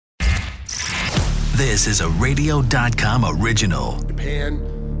This is a Radio.com original.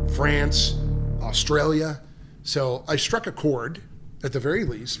 Japan, France, Australia. So I struck a chord, at the very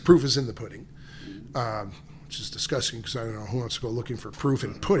least. Proof is in the pudding, which is disgusting because I don't know who wants to go looking for proof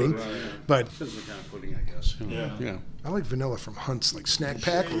in pudding. But This is the kind of pudding, I guess. Yeah. I like vanilla from Hunt's, like snack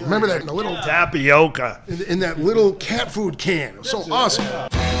pack. Remember that in a little Tapioca. in that little cat food can. It was so awesome.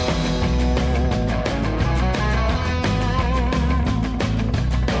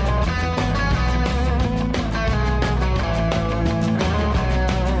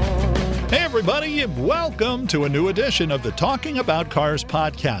 Hey, everybody, and welcome to a new edition of the Talking About Cars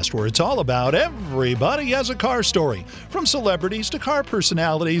podcast, where it's all about everybody has a car story, from celebrities to car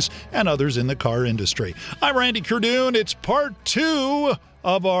personalities and others in the car industry. I'm Randy Cardoon. It's part 2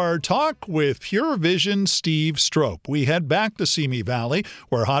 of our talk with Pure Vision Steve Strope. We head back to Simi Valley,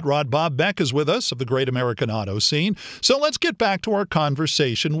 where Hot Rod Bob Beck is with us of the great American auto scene. So let's get back to our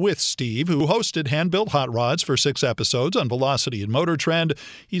conversation with Steve, who hosted Hand-Built Hot Rods for 6 episodes on Velocity and Motor Trend.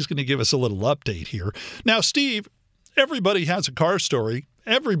 He's going to give us a little update here. Now, Steve, everybody has a car story.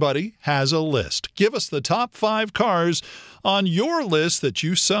 Everybody has a list. Give us the top 5 cars on your list that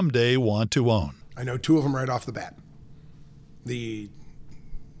you someday want to own. I know 2 of them right off the bat. The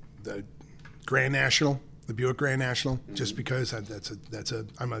Grand National, the Buick Grand National, just because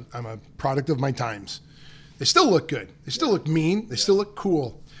I'm a product of my times. They still look good. They still look mean. They still look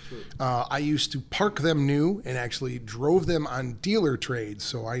cool. I used to park them new and actually drove them on dealer trades,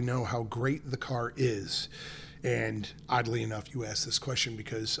 so I know how great the car is. And oddly enough, you asked this question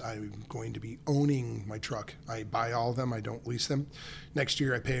because I'm going to be owning my truck. I buy all of them. I don't lease them. Next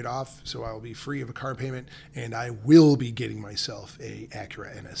year, I pay it off, so I will be free of a car payment, and I will be getting myself a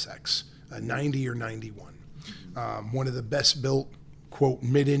Acura NSX, a 90 or 91. One of the best built, quote,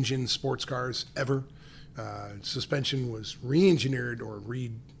 mid-engine sports cars ever. Suspension was re-engineered or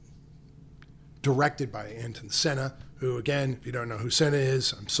redirected by Ayrton Senna, who, again, if you don't know who Senna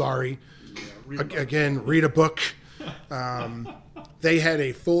is, I'm sorry. Read a book. They had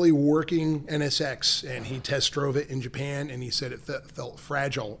a fully working NSX, and he test drove it in Japan, and he said it felt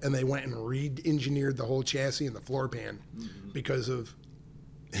fragile, and they went and re-engineered the whole chassis and the floor pan because of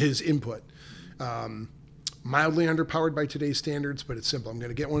his input. Mildly underpowered by today's standards, but it's simple. I'm going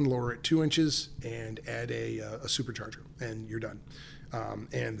to get one, lower it 2 inches, and add a supercharger, and you're done.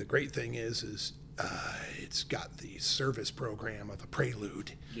 And the great thing is it's got the service program of a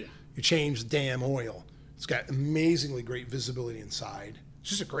Prelude. Yeah. You change the damn oil. It's got amazingly great visibility inside. It's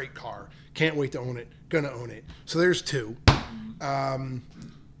just a great car. Can't wait to own it. Gonna own it. So there's 2.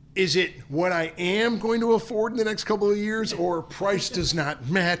 Is it what I am going to afford in the next couple of years, or price does not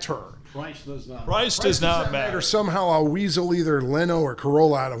matter? Price does not. Price does not matter. Somehow I'll weasel either Leno or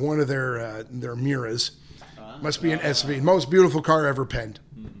Corolla out of one of their Miras. Must be an SV. Most beautiful car ever penned.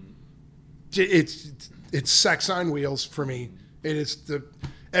 It's sex on wheels for me. It is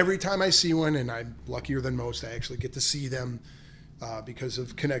every time I see one, and I'm luckier than most, I actually get to see them because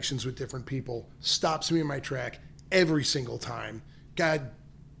of connections with different people. Stops me in my track every single time. God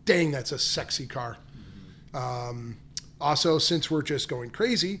dang, that's a sexy car. Also, since we're just going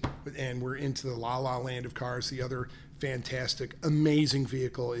crazy and we're into the la-la land of cars, the other fantastic, amazing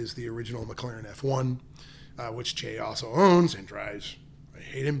vehicle is the original McLaren F1, which Jay also owns and drives. I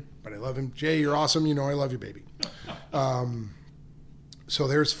hate him, but I love him. Jay, you're awesome. You know I love you, baby. So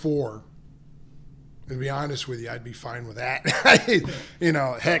there's 4. And to be honest with you, I'd be fine with that.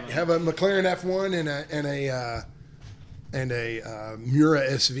 Heck, have a McLaren F1 and a Mura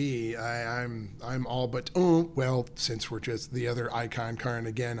SV. I'm all but since we're just the other icon car, and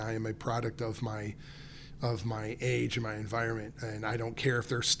again, I am a product of my age and my environment, and I don't care if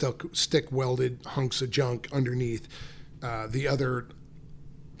they're stick welded hunks of junk underneath. The other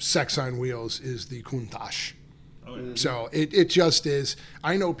sex on wheels is the Countach. So it just is.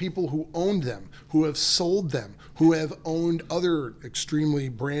 I know people who owned them, who have sold them, who have owned other extremely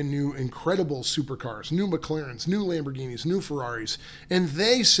brand new, incredible supercars, new McLarens, new Lamborghinis, new Ferraris, and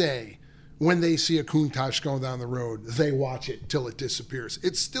they say when they see a Countach going down the road, they watch it till it disappears.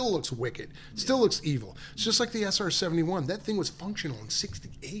 It still looks wicked. It still looks evil. It's just like the SR-71. That thing was functional in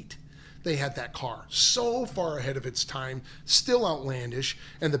 '68. They had that car so far ahead of its time, still outlandish,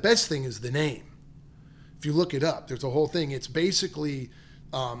 and the best thing is the name. If you look it up, there's a whole thing. It's basically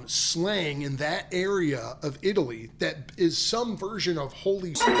slang in that area of Italy that is some version of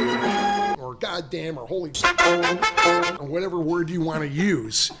holy or goddamn or holy or whatever word you want to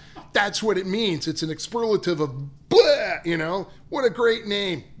use. That's what it means. It's an expletive of blah, what a great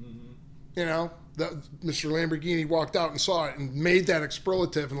name. Mr. Lamborghini walked out and saw it and made that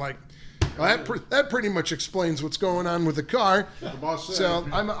expletive and Well, that pretty much explains what's going on with the car. The boss said. So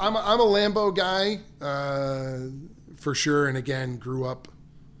I'm a Lambo guy for sure, and again grew up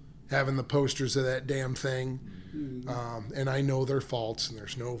having the posters of that damn thing, and I know their faults, and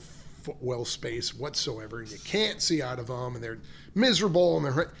there's no footwell space whatsoever, and you can't see out of them, and they're miserable,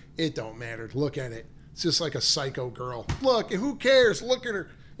 and it don't matter. Look at it. It's just like a psycho girl. Look, who cares? Look at her.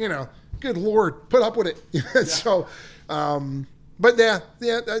 You know, good Lord, put up with it. Yeah. So, but yeah,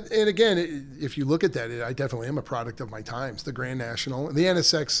 and again, if you look at that, I definitely am a product of my times. The Grand National and the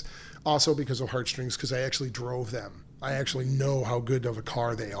NSX, also because of heartstrings, because I actually drove them. I actually know how good of a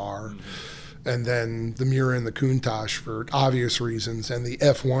car they are. Mm-hmm. And then the Miura and the Countach for obvious reasons, and the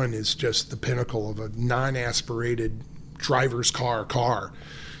F1 is just the pinnacle of a non-aspirated driver's car.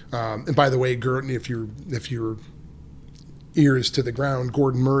 And by the way, Gordon, if your ear is to the ground,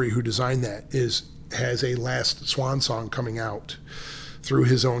 Gordon Murray, who designed that, has a last swan song coming out through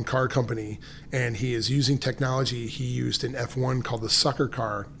his own car company, and he is using technology he used in F1 called the sucker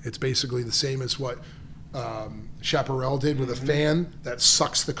car. It's basically the same as what Chaparral did with a fan that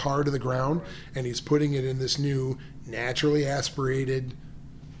sucks the car to the ground, and he's putting it in this new naturally aspirated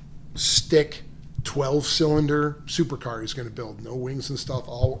stick 12-cylinder supercar he's going to build. No wings and stuff,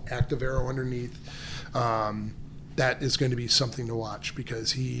 all active aero underneath. That is going to be something to watch,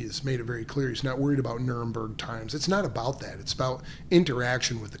 because he has made it very clear he's not worried about Nuremberg times. It's not about that. It's about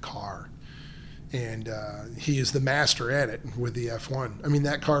interaction with the car. And he is the master at it with the F1. I mean,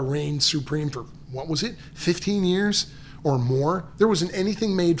 that car reigned supreme for, 15 years or more? There wasn't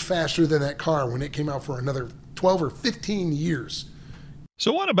anything made faster than that car when it came out for another 12 or 15 years.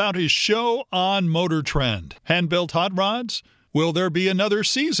 So what about his show on Motor Trend? Hand-built hot rods? Will there be another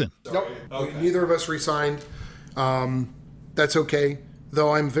season? Nope. Okay. Neither of us resigned. That's okay.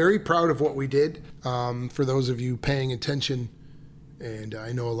 Though I'm very proud of what we did. For those of you paying attention, and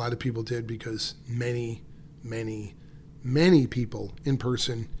I know a lot of people did, because many people in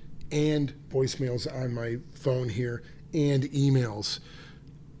person and voicemails on my phone here and emails.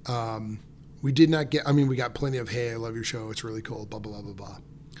 We did not get, we got plenty of, hey, I love your show, it's really cool, blah, blah, blah, blah.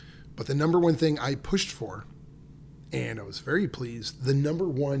 But the number one thing I pushed for, and I was very pleased, the number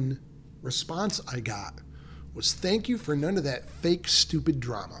one response I got was, thank you for none of that fake, stupid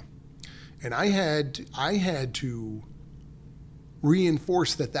drama. And I had to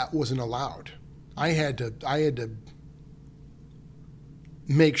reinforce that wasn't allowed. I had to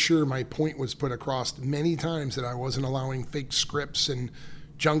make sure my point was put across many times, that I wasn't allowing fake scripts and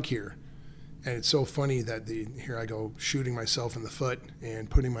junk here. And it's so funny that here I go shooting myself in the foot and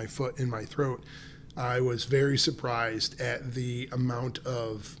putting my foot in my throat. I was very surprised at the amount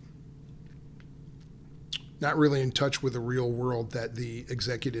of not really in touch with the real world that the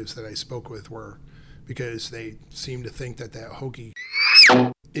executives that I spoke with were, because they seem to think that hokey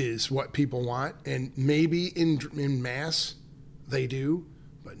is what people want. And maybe in mass they do,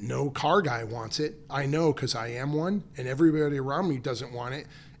 but no car guy wants it. I know, because I am one, and everybody around me doesn't want it.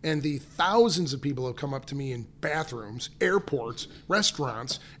 And the thousands of people have come up to me in bathrooms, airports,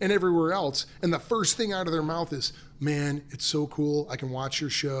 restaurants, and everywhere else, and the first thing out of their mouth is, man, it's so cool. I can watch your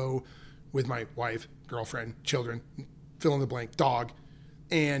show with my wife, girlfriend, children, fill in the blank, dog.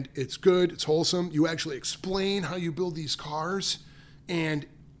 And it's good, it's wholesome. You actually explain how you build these cars. And,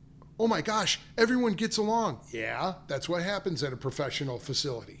 oh my gosh, everyone gets along. Yeah, that's what happens at a professional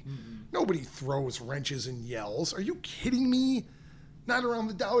facility. Mm-hmm. Nobody throws wrenches and yells. Are you kidding me? Not around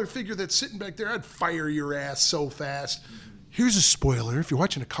the dollar figure that's sitting back there. I'd fire your ass so fast. Mm-hmm. Here's a spoiler. If you're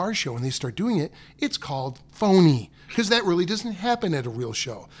watching a car show and they start doing it, it's called phony, because that really doesn't happen at a real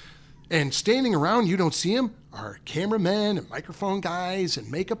show. And standing around, you don't see them, are cameramen and microphone guys and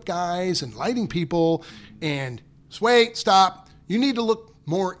makeup guys and lighting people. And wait, stop. You need to look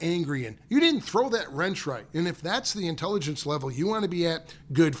more angry, and you didn't throw that wrench right. And if that's the intelligence level you want to be at,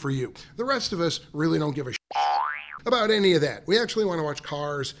 good for you. The rest of us really don't give a shit about any of that. We actually want to watch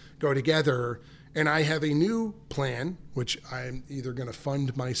cars go together. And I have a new plan, which I'm either going to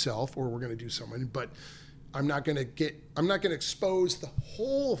fund myself or we're going to do someone, but I'm not going to expose the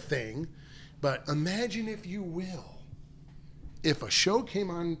whole thing. But imagine, if you will, if a show came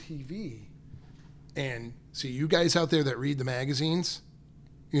on TV, and see, you guys out there that read the magazines,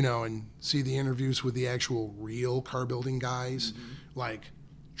 and see the interviews with the actual real car building guys, like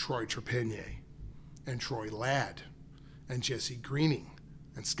Troy Trepanier and Troy Ladd and Jesse Greening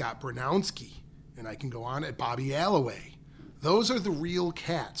and Scott Bronowski, and I can go on at Bobby Alloway. Those are the real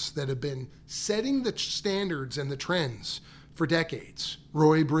cats that have been setting the standards and the trends for decades.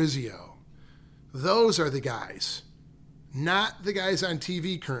 Roy Brizio. Those are the guys, not the guys on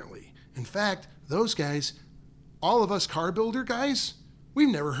TV currently. In fact, those guys, all of us car builder guys, we've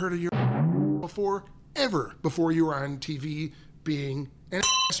never heard of your before, ever before you were on TV being an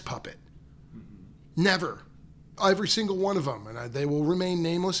ass puppet. Never. Every single one of them, and they will remain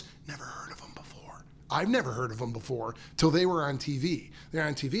nameless, never heard of them before. I've never heard of them before till they were on TV. They're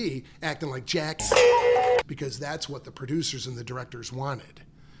on TV acting like Jack because that's what the producers and the directors wanted.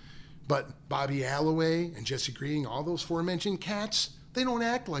 But Bobby Alloway and Jesse Green, all those aforementioned cats, they don't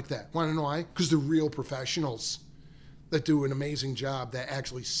act like that. Want to know why? Because they're real professionals that do an amazing job that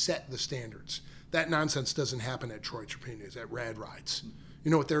actually set the standards. That nonsense doesn't happen at Troy Trepaniers, at Rad Rides. You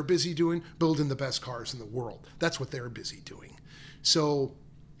know what they're busy doing? Building the best cars in the world. That's what they're busy doing. So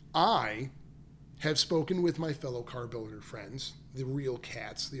I have spoken with my fellow car builder friends, the real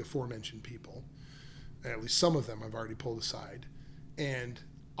cats, the aforementioned people. At least some of them I've already pulled aside. And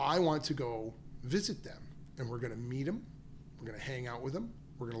I want to go visit them. And we're going to meet them. We're going to hang out with them.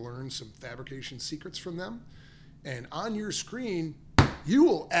 We're going to learn some fabrication secrets from them. And on your screen, you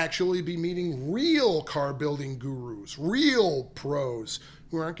will actually be meeting real car building gurus, real pros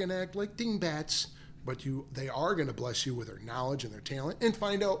who aren't going to act like dingbats, but they are going to bless you with their knowledge and their talent and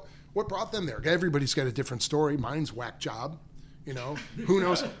find out what brought them there. Everybody's got a different story. Mine's whack job. You know, who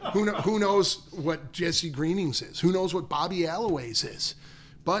knows what Jesse Greening's is? Who knows what Bobby Alloway's is?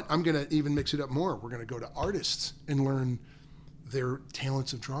 But I'm going to even mix it up more. We're going to go to artists and learn their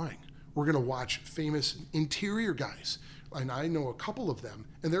talents of drawing. We're going to watch famous interior guys. And I know a couple of them,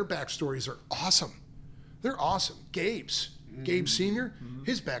 and their backstories are awesome. They're awesome. Gabe Sr.,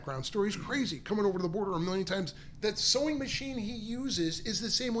 his background story is crazy. Coming over to the border a million times. That sewing machine he uses is the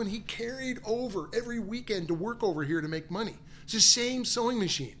same one he carried over every weekend to work over here to make money. It's the same sewing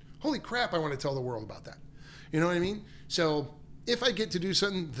machine. Holy crap, I want to tell the world about that. You know what I mean? So if I get to do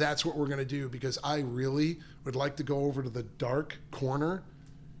something, that's what we're going to do, because I really would like to go over to the dark corner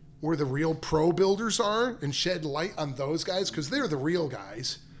where the real pro builders are and shed light on those guys, because they're the real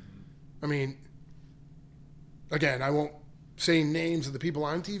guys. I mean, again, I won't say names of the people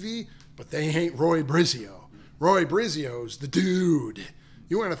on TV, but they ain't Roy Brizio. Roy Brizio's the dude.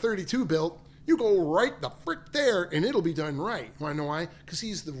 You want a 32 built, you go right the frick there and it'll be done right. Want to know why? Because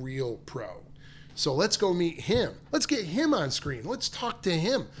he's the real pro. So let's go meet him. Let's get him on screen. Let's talk to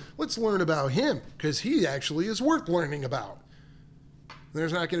him. Let's learn about him, because he actually is worth learning about.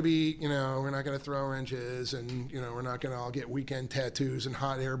 There's not going to be, we're not going to throw wrenches, and, we're not going to all get weekend tattoos and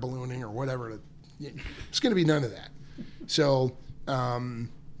hot air ballooning or whatever. It's going to be none of that. So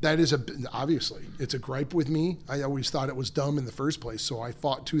that is obviously, it's a gripe with me. I always thought it was dumb in the first place, so I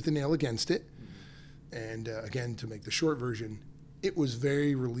fought tooth and nail against it. And again, to make the short version, it was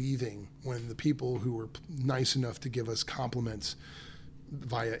very relieving when the people who were nice enough to give us compliments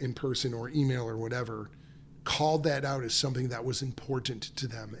via in-person or email or whatever called that out as something that was important to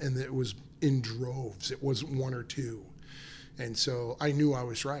them, and it was in droves. It wasn't one or two. And so I knew I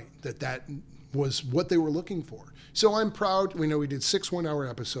was right, that was what they were looking for. So I'm proud. We did 6 1-hour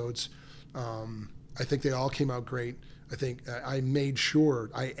episodes. I think they all came out great. I think I made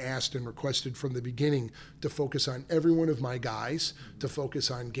sure I asked and requested from the beginning to focus on every one of my guys, to focus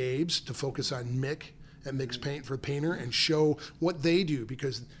on Gabe's, to focus on Mick at Mick's Paint for Painter, and show what they do,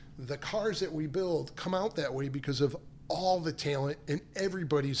 because the cars that we build come out that way because of all the talent and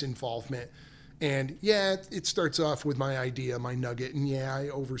everybody's involvement. And yeah, it starts off with my idea, my nugget, and yeah, I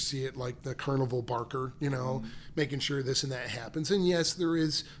oversee it like the carnival barker, making sure this and that happens. And yes, there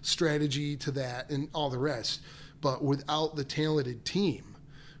is strategy to that and all the rest. But without the talented team,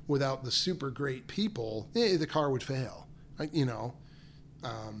 without the super great people, the car would fail. I know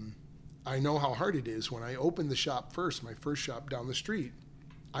how hard it is. When I opened the shop first, my first shop down the street,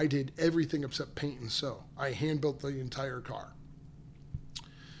 I did everything except paint and sew. I hand-built the entire car.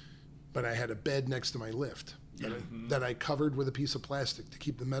 But I had a bed next to my lift that I covered with a piece of plastic to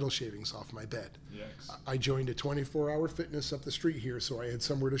keep the metal shavings off my bed. Yes. I joined a 24-hour fitness up the street here, so I had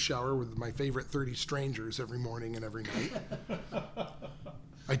somewhere to shower with my favorite 30 strangers every morning and every night.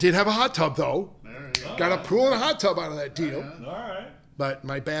 I did have a hot tub, though. There you go. Got a pool and a hot tub out of that deal. All right. But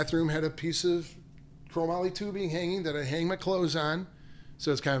my bathroom had a piece of chromoly tubing hanging that I hang my clothes on.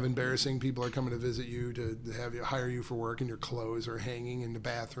 So it's kind of embarrassing. People are coming to visit you to have you hire you for work, and your clothes are hanging in the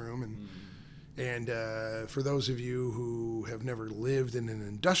bathroom. And for those of you who have never lived in an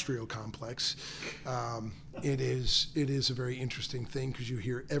industrial complex, it is a very interesting thing, because you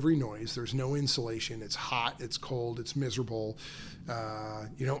hear every noise. There's no insulation. It's hot. It's cold. It's miserable.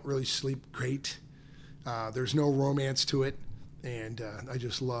 You don't really sleep great. There's no romance to it. And I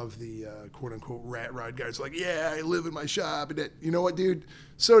just love the quote-unquote rat rod guys like, yeah, I live in my shop. And you know what, dude?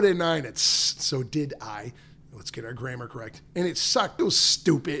 So did I. Let's get our grammar correct. And it sucked. It was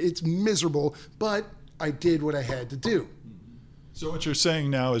stupid. It's miserable. But I did what I had to do. So what you're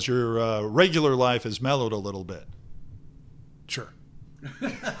saying now is your regular life has mellowed a little bit. Sure.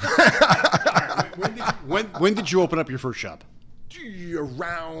 When did you open up your first shop?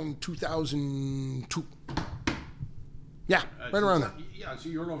 Around 2002. Yeah, right around there. Yeah, so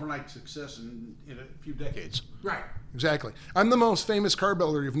you're an overnight success in a few decades. Right. Exactly. I'm the most famous car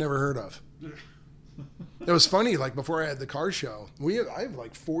builder you've never heard of. It was funny, like before I had the car show, I have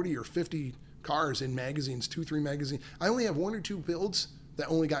like 40 or 50 cars in magazines, 2-3 magazines. I only have 1 or 2 builds that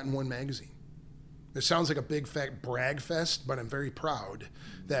only got in one magazine. It sounds like a big fat brag fest, but I'm very proud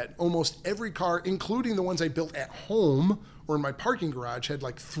that almost every car, including the ones I built at home or in my parking garage, had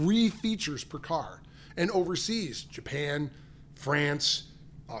like 3 features per car. And overseas, Japan, France,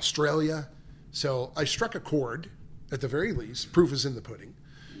 Australia. So I struck a chord, at the very least. Proof is in the pudding,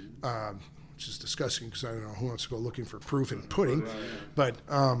 which is disgusting because I don't know who wants to go looking for proof in pudding. But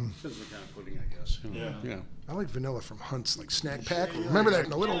Depends what kind of pudding, I guess. Yeah. I like vanilla from Hunt's, like snack pack. Remember that in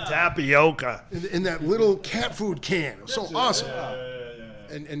the little Tapioca. in that little cat food can? It was so awesome.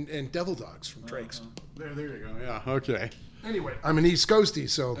 And devil dogs from Drake's. There you go. Yeah, okay. Anyway, I'm an East Coastie,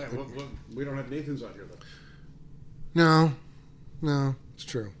 so We don't have Nathan's out here, though. no, it's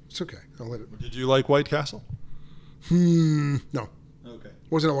true. It's okay. I'll let it. Did you like White Castle? No. Okay.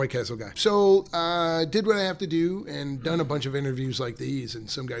 Wasn't a White Castle guy. So did what I have to do and done a bunch of interviews like these. And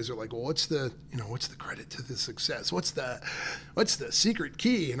some guys are like, well, what's the credit to the success? What's the secret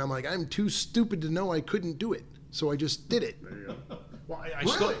key? And I'm like, I'm too stupid to know I couldn't do it. So I just did it. There you go. Well, I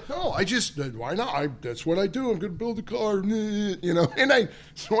Really? still. No, I just, why not? That's what I do. I'm going to build a car, and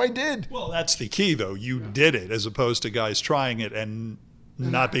so I did. Well, that's the key, though. You did it, as opposed to guys trying it and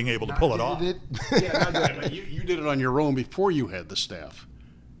not being able to pull it off. Did Yeah, not that, but you did it on your own before you had the staff.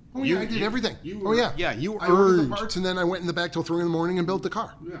 Oh, yeah, I did everything. You I ordered the earned. parts, and then I went in the back till 3 in the morning and built the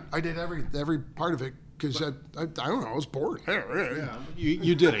car. Yeah. I did every part of it because I don't know, I was bored. Yeah,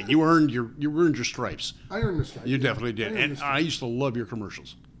 you did it. You earned your stripes. I earned this guy. You definitely did. And I used to love your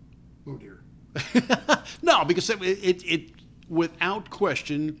commercials. Oh dear. No, because it without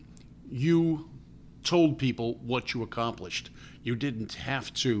question, you told people what you accomplished. You didn't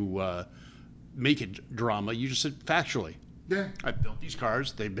have to make it drama. You just said factually. Yeah. I built these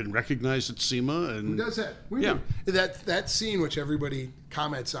cars. They've been recognized at SEMA. And Who does that? We Yeah. do. That scene which everybody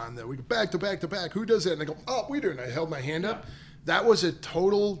comments on, that we go back to back to back. Who does that? And I go, oh, we do. And I held my hand up. That was a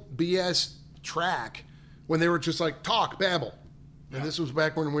total BS track when they were just like talk, babble. And this was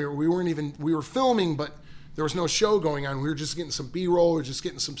back when we were filming, but there was no show going on. We were just getting some B-roll or just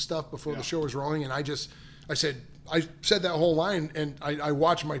getting some stuff before the show was rolling. And I said that whole line, and I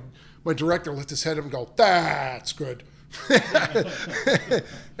watched my director lift his head up and go, that's good.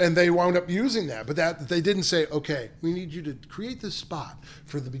 And they wound up using that, but that they didn't say, okay, we need you to create this spot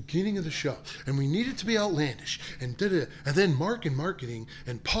for the beginning of the show, and we need it to be outlandish, and and then Mark in marketing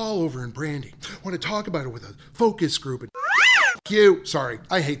and Paul over in branding want to talk about it with a focus group. And you, sorry,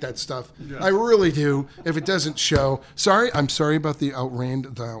 I hate that stuff. I really do. If it doesn't show, I'm sorry about the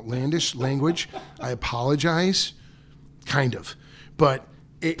outlandish language. I apologize, kind of, but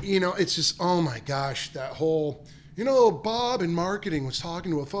it's just, oh my gosh, that whole. Bob in marketing was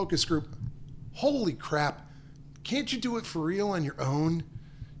talking to a focus group. Holy crap. Can't you do it for real on your own?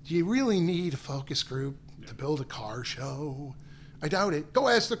 Do you really need a focus group to build a car show? I doubt it. Go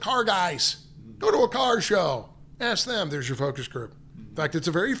ask the car guys. Go to a car show. Ask them. There's your focus group. In fact, it's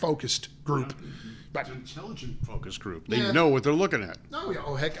a very focused group. But it's an intelligent focus group. They know what they're looking at.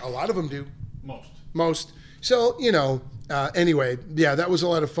 oh, heck, a lot of them do. Most. So, anyway, yeah, that was a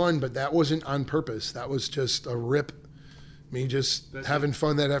lot of fun, but that wasn't on purpose. That was just a rip. Me just having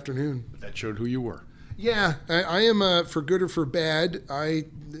fun that afternoon. That showed who you were. Yeah, I am, for good or for bad, I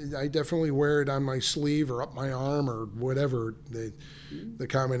definitely wear it on my sleeve or up my arm or whatever the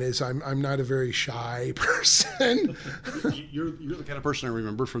comment is. I'm not a very shy person. You're the kind of person I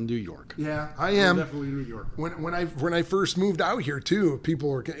remember from New York. Yeah, I am. You're definitely New York. When I first moved out here too,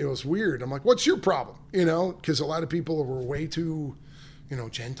 it was weird. I'm like, what's your problem? Because a lot of people were way too,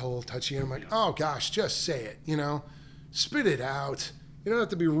 gentle, touchy. And I'm like, oh gosh, just say it. Spit it out. You don't have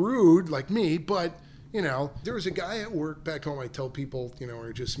to be rude like me, but there was a guy at work back home. I tell people,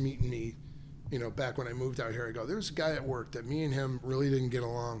 were just meeting me, back when I moved out here. I go, there's a guy at work that me and him really didn't get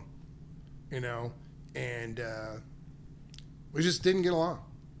along, and we just didn't get along.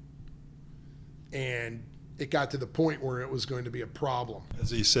 And it got to the point where it was going to be a problem. As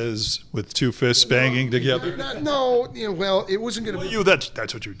he says, with two fists banging together. Well, it wasn't going to be.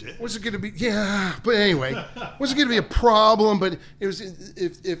 That's what you did. Wasn't going to be, yeah. But anyway, wasn't going to be a problem. But it was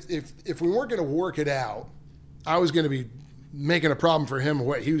if we weren't going to work it out, I was going to be making a problem for him of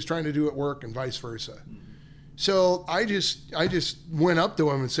what he was trying to do at work and vice versa. So I just went up to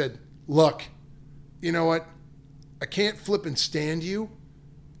him and said, look, you know what? I can't flip and stand you.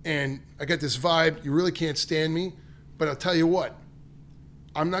 And I got this vibe. You really can't stand me. But I'll tell you what.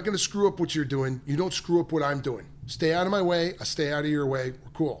 I'm not going to screw up what you're doing. You don't screw up what I'm doing. Stay out of my way. I stay out of your way.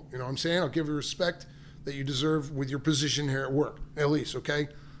 We're cool. You know what I'm saying? I'll give you respect that you deserve with your position here at work, at least, okay?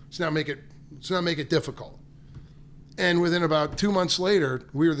 Let's not make it difficult. And within about 2 months later,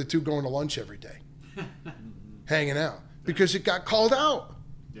 we were the two going to lunch every day, hanging out, because it got called out.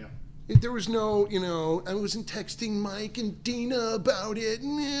 Yeah. There was no, I wasn't texting Mike and Dina about it.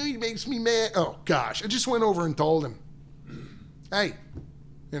 He makes me mad. Oh, gosh. I just went over and told him, hey,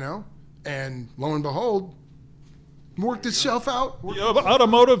 and lo and behold, worked itself out.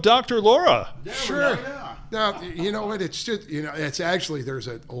 Automotive Dr. Laura. Sure. Now, you know what? It's just, it's actually, there's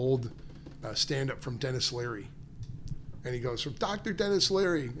an old stand-up from Dennis Leary. And he goes, from Dr. Dennis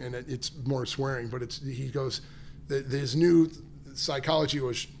Leary, and it's more swearing, but he goes, his new psychology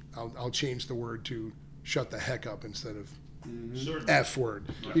was, I'll change the word to shut the heck up instead of F word.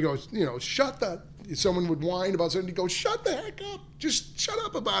 Right. He goes, someone would whine about something, he goes, shut the heck up. Just shut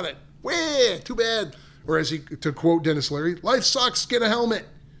up about it. Wah, too bad. Or to quote Dennis Leary, life sucks, get a helmet.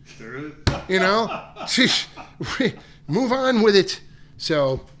 Sure. Move on with it.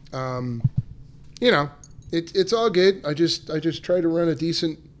 So, it's all good. I just try to run a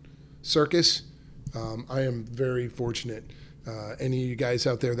decent circus. I am very fortunate. Any of you guys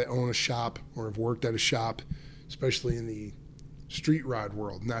out there that own a shop or have worked at a shop, especially in the street rod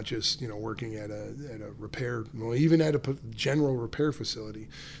world, not just working at a repair, well, even at a general repair facility,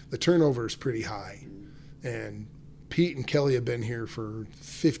 the turnover is pretty high. And Pete and Kelly have been here for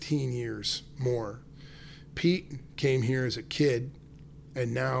 15 years more. Pete came here as a kid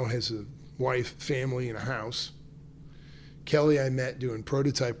and now has a wife, family, and a house. Kelly I met doing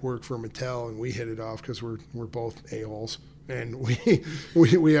prototype work for Mattel, and we hit it off because we're both a-holes. And we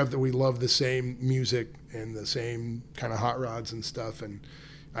love the same music and the same kind of hot rods and stuff. And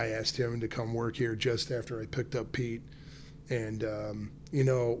I asked him to come work here just after I picked up Pete. And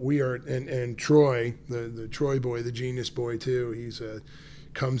we are, and Troy, the Troy boy, the genius boy too. He's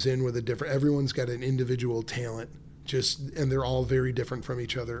comes in with a different. Everyone's got an individual talent, and they're all very different from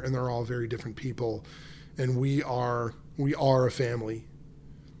each other, and they're all very different people. And we are a family.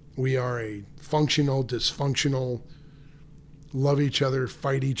 We are a functional, dysfunctional, love each other,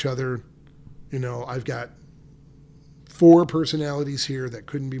 fight each other. I've got 4 personalities here that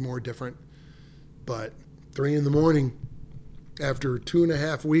couldn't be more different. But 3 a.m, after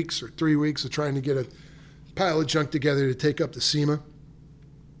 2.5 weeks or 3 weeks of trying to get a pile of junk together to take up to SEMA,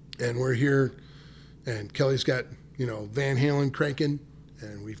 and we're here, and Kelly's got, Van Halen cranking,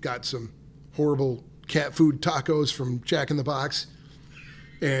 and we've got some horrible cat food tacos from Jack in the Box,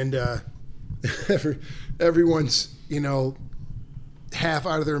 and everyone's, half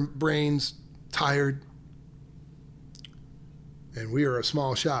out of their brains, tired, and we are a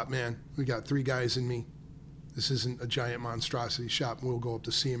small shop, man. We got 3 guys and me. This isn't a giant monstrosity shop. We'll go up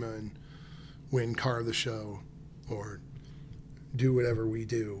to SEMA and win car of the show or do whatever we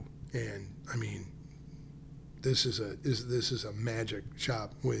do. And I mean, this is a magic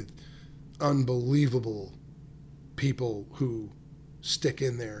shop with unbelievable people who stick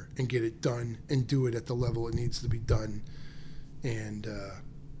in there and get it done and do it at the level it needs to be done. And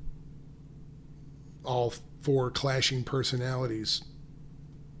all 4 clashing personalities.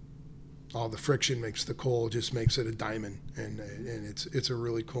 All the friction makes the coal, just makes it a diamond, and it's a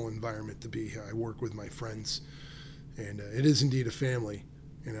really cool environment to be here. I work with my friends, and it is indeed a family.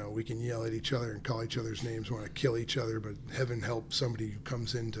 We can yell at each other and call each other's names, want to kill each other, but heaven help somebody who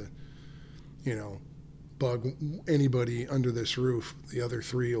comes in to, bug anybody under this roof. The other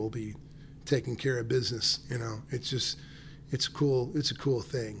 3 will be taking care of business. It's cool. It's a cool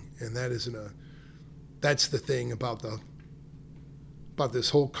thing, and that's the thing about this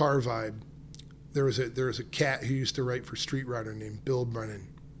whole car vibe. There was a cat who used to write for Street Rodder named Bill Brennan,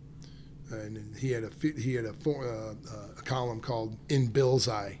 and he had a column called In Bill's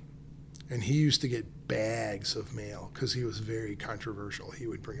Eye, and he used to get bags of mail because he was very controversial. He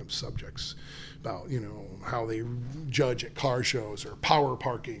would bring up subjects about how they judge at car shows or power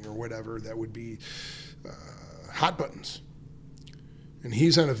parking or whatever that would be hot buttons. And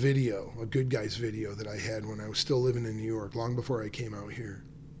he's on a video, a Good Guys video that I had when I was still living in New York, long before I came out here.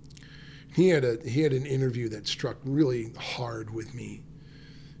 He had an interview that struck really hard with me.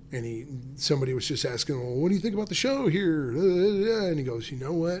 And somebody was just asking, well, what do you think about the show here? And he goes, you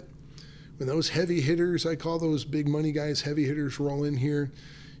know what? When those heavy hitters, I call those big money guys heavy hitters, roll in here,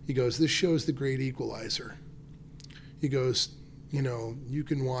 he goes, this show's the great equalizer. He goes, you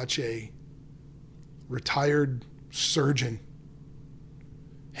can watch a retired surgeon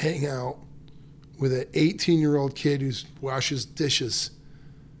hang out with an 18-year-old kid who washes dishes,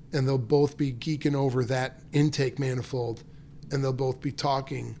 and they'll both be geeking over that intake manifold, and they'll both be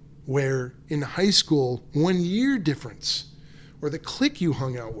talking where in high school, 1 year difference, or the clique you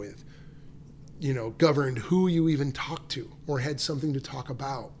hung out with, governed who you even talked to or had something to talk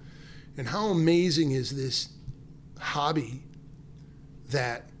about. And how amazing is this hobby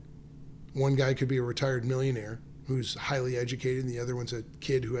that one guy could be a retired millionaire who's highly educated, and the other one's a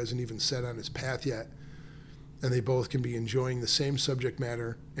kid who hasn't even set on his path yet. And they both can be enjoying the same subject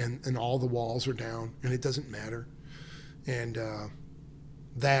matter, and all the walls are down, and it doesn't matter. And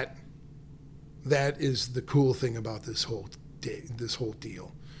that is the cool thing about this whole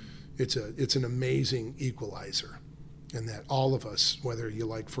deal. It's an amazing equalizer, and that all of us, whether you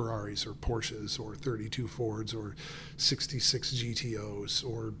like Ferraris or Porsches or 32 Fords or 66 GTOs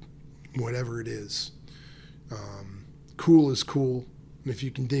or whatever it is, cool is cool. And if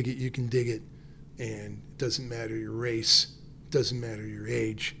you can dig it, you can dig it. And it doesn't matter your race, doesn't matter your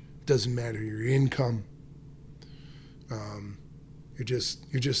age, doesn't matter your income. You're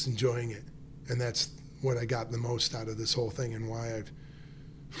just enjoying it, and that's what I got the most out of this whole thing, and why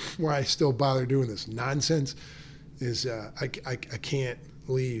I still bother doing this nonsense is I can't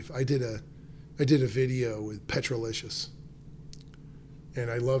leave. I did a video with Petrolicious, and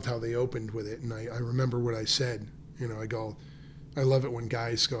I loved how they opened with it, and I remember what I said. I love it when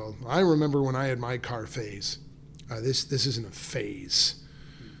guys go, I remember when I had my car phase. This isn't a phase.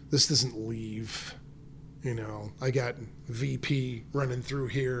 This doesn't leave. I got VP running through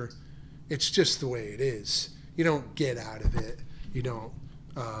here. It's just the way it is. You don't get out of it. You don't.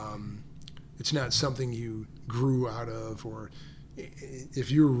 It's not something you grew out of, or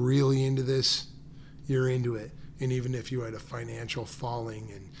if you're really into this, you're into it. And even if you had a financial falling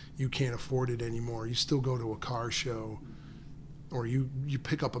and you can't afford it anymore, you still go to a car show, or you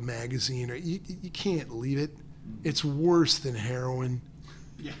pick up a magazine, or you can't leave it. It's worse than heroin.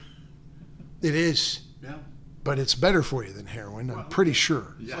 Yeah. It is. Yeah. But it's better for you than heroin, I'm pretty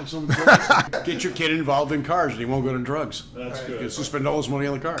sure. Yeah. Get your kid involved in cars and he won't go to drugs. That's good. Just spend all his money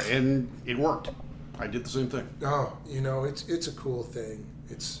on the car. And it worked. I did the same thing. Oh, it's a cool thing.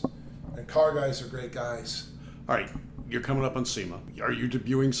 And car guys are great guys. All right. You're coming up on SEMA. Are you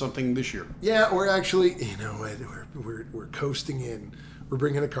debuting something this year? Yeah, we're actually, we're coasting in. We're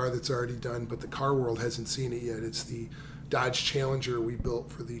bringing a car that's already done, but the car world hasn't seen it yet. It's the Dodge Challenger we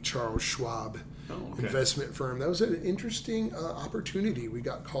built for the Charles Schwab investment firm. That was an interesting opportunity. We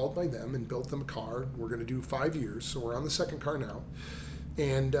got called by them and built them a car. We're going to do 5 years, so we're on the second car now.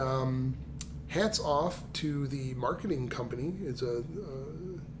 And hats off to the marketing company. It's a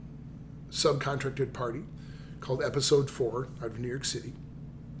subcontracted party called Episode 4 out of New York City.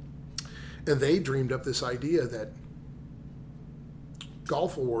 And they dreamed up this idea that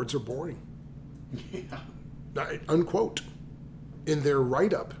golf awards are boring. Yeah. Unquote. In their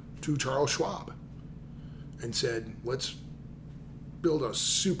write-up to Charles Schwab, and said, let's build a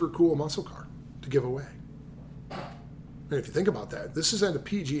super cool muscle car to give away. And if you think about that, this is at a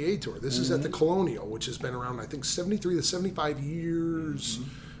PGA Tour. This is at the Colonial, which has been around, I think, 73 to 75 years.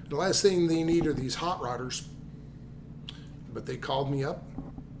 The last thing they need are these hot rodders. But they called me up,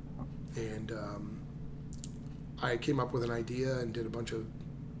 and I came up with an idea and did a bunch of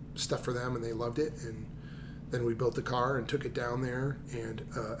stuff for them, and they loved it. And then we built the car and took it down there. And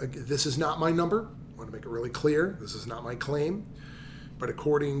this is not my number. I want to make it really clear. This is not my claim. But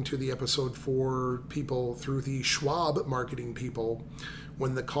according to the Episode 4 people, through the Schwab marketing people,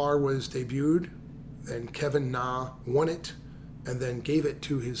 when the car was debuted, and Kevin Na won it and then gave it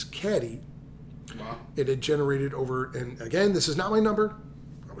to his caddy, wow. It had generated over, and again, this is not my number,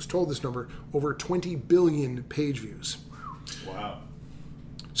 I was told this number, over 20 billion page views. Wow.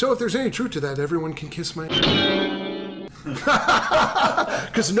 So if there's any truth to that, everyone can kiss my...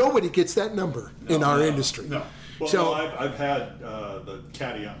 Because nobody gets that number in our industry. No. Well, so, I've had the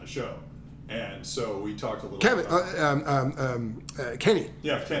caddy on the show, and so we talked a little Kevin, about Kenny.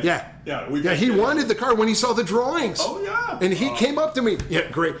 Yeah, Kenny. Yeah, he wanted the car when he saw the drawings. Oh, yeah. And he came up to me. Yeah,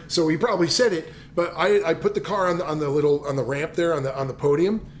 great. So he probably said it, but I put the car on the ramp there on the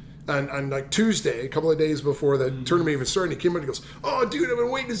podium. On like Tuesday, a couple of days before the tournament even started, he came up and he goes, "Oh, dude, I've been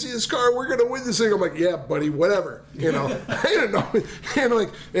waiting to see this car. We're gonna win this thing." I'm like, "Yeah, buddy, whatever." I don't know. And I'm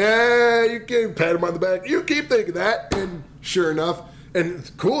like, "Yeah, you can pat him on the back. You keep thinking that." And sure enough, and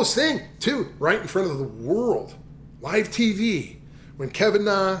the coolest thing too, right in front of the world, live TV, when Kevin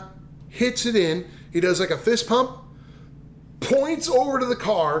Na hits it in, he does like a fist pump, points over to the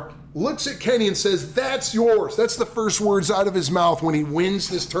car, looks at Kenny and says, "That's yours." That's the first words out of his mouth when he wins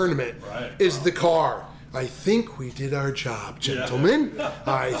this tournament, is the car. I think we did our job, gentlemen.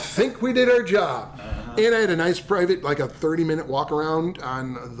 I think we did our job. And I had a nice private, like a 30-minute walk around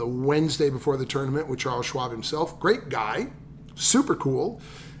on the Wednesday before the tournament with Charles Schwab himself. Great guy, super cool,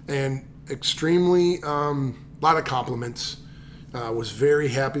 and extremely, lot of compliments. Was very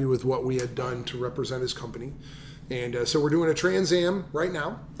happy with what we had done to represent his company. And so we're doing a Trans Am right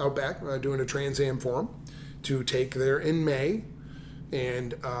now, out back, doing a Trans Am for him to take there in May.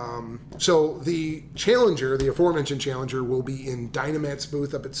 And so the Challenger, the aforementioned Challenger, will be in Dynamat's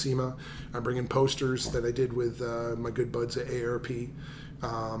booth up at SEMA. I'm bringing posters that I did with my good buds at ARP.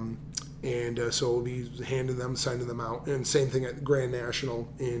 So we'll be handing them, signing them out. And same thing at Grand National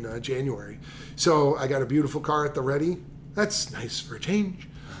in January. So I got a beautiful car at the ready. That's nice for a change.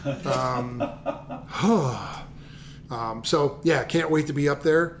 So yeah, can't wait to be up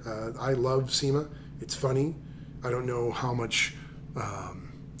there. I love SEMA. It's funny. I don't know how many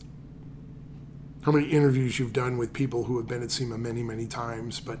interviews you've done with people who have been at SEMA many, many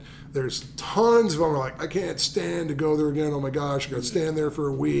times, but there's tons of them who are like, I can't stand to go there again. Oh my gosh, I got to stand there for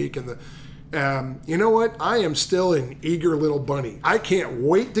a week. And you know what? I am still an eager little bunny. I can't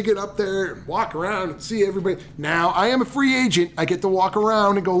wait to get up there and walk around and see everybody. Now, I am a free agent. I get to walk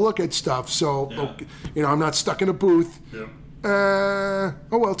around and go look at stuff. So, okay, I'm not stuck in a booth. Yeah. Oh,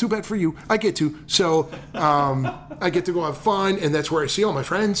 well, too bad for you. I get to. So, I get to go have fun, and that's where I see all my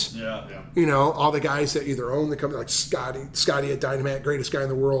friends. Yeah. All the guys that either own the company, like Scotty at Dynamat, greatest guy in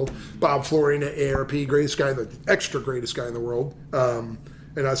the world. Bob Florian at ARP, greatest guy, the extra greatest guy in the world.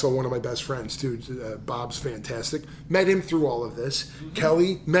 And also one of my best friends, too. Bob's fantastic. Met him through all of this. Mm-hmm.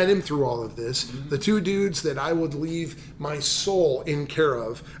 Kelly, met him through all of this. Mm-hmm. The two dudes that I would leave my soul in care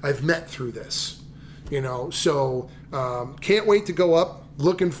of, I've met through this. So can't wait to go up.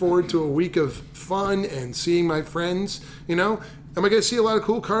 Looking forward to a week of fun and seeing my friends. Am I going to see a lot of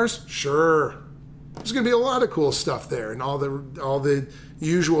cool cars? Sure. There's going to be a lot of cool stuff there, and all the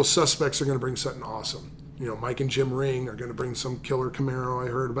usual suspects are going to bring something awesome. Mike and Jim Ring are going to bring some killer Camaro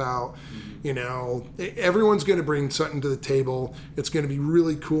I heard about. Mm-hmm. Everyone's going to bring something to the table. It's going to be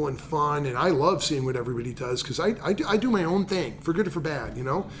really cool and fun, and I love seeing what everybody does because I do my own thing, for good or for bad,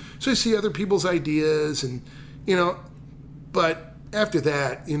 So I see other people's ideas, and, but after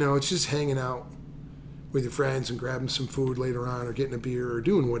that, it's just hanging out with your friends and grabbing some food later on or getting a beer or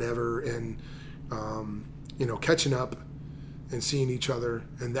doing whatever and, catching up and seeing each other,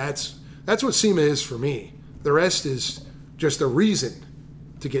 and that's what SEMA is for me. The rest is just a reason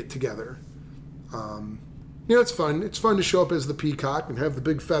to get together. It's fun. It's fun to show up as the peacock and have the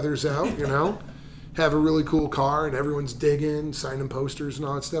big feathers out, have a really cool car and everyone's digging, signing posters and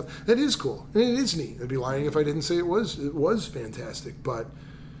all that stuff. That is cool. And it is neat. I'd be lying if I didn't say it was fantastic. But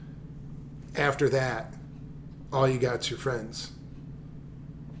after that, all you got's your friends.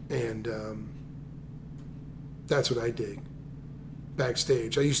 And that's what I dig.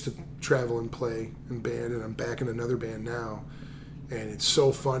 Backstage. I used to travel and play in band, and I'm back in another band now, and it's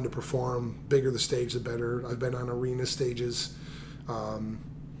so fun to perform. Bigger the stage, the better. I've been on arena stages,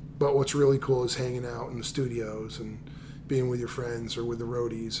 but what's really cool is hanging out in the studios and being with your friends or with the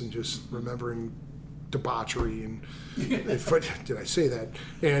roadies and just remembering debauchery and did I say that,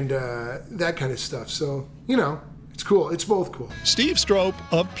 and that kind of stuff. So it's cool. It's both cool. Steve Strope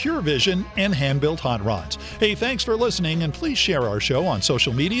of Pure Vision and Hand-Built Hot Rods. Hey, thanks for listening, and please share our show on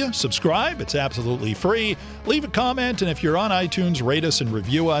social media. Subscribe. It's absolutely free. Leave a comment, and if you're on iTunes, rate us and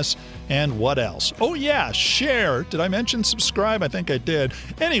review us. And what else? Oh, yeah, share. Did I mention subscribe? I think I did.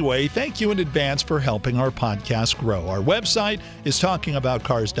 Anyway, thank you in advance for helping our podcast grow. Our website is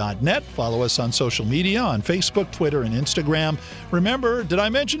talkingaboutcars.net. Follow us on social media on Facebook, Twitter, and Instagram. Remember, did I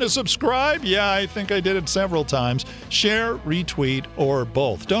mention to subscribe? Yeah, I think I did it several times. Share, retweet, or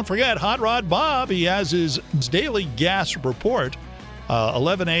both. Don't forget, Hot Rod Bob, he has his daily gas report,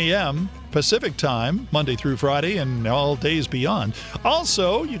 11 a.m. Pacific time, Monday through Friday, and all days beyond.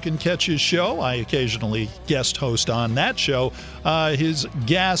 Also, you can catch his show. I occasionally guest host on that show. His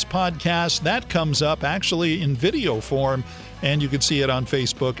gas podcast, that comes up actually in video form, and you can see it on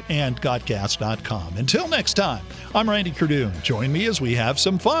Facebook and gotgas.com. Until next time, I'm Randy Cardoon. Join me as we have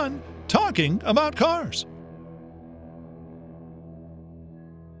some fun talking about cars.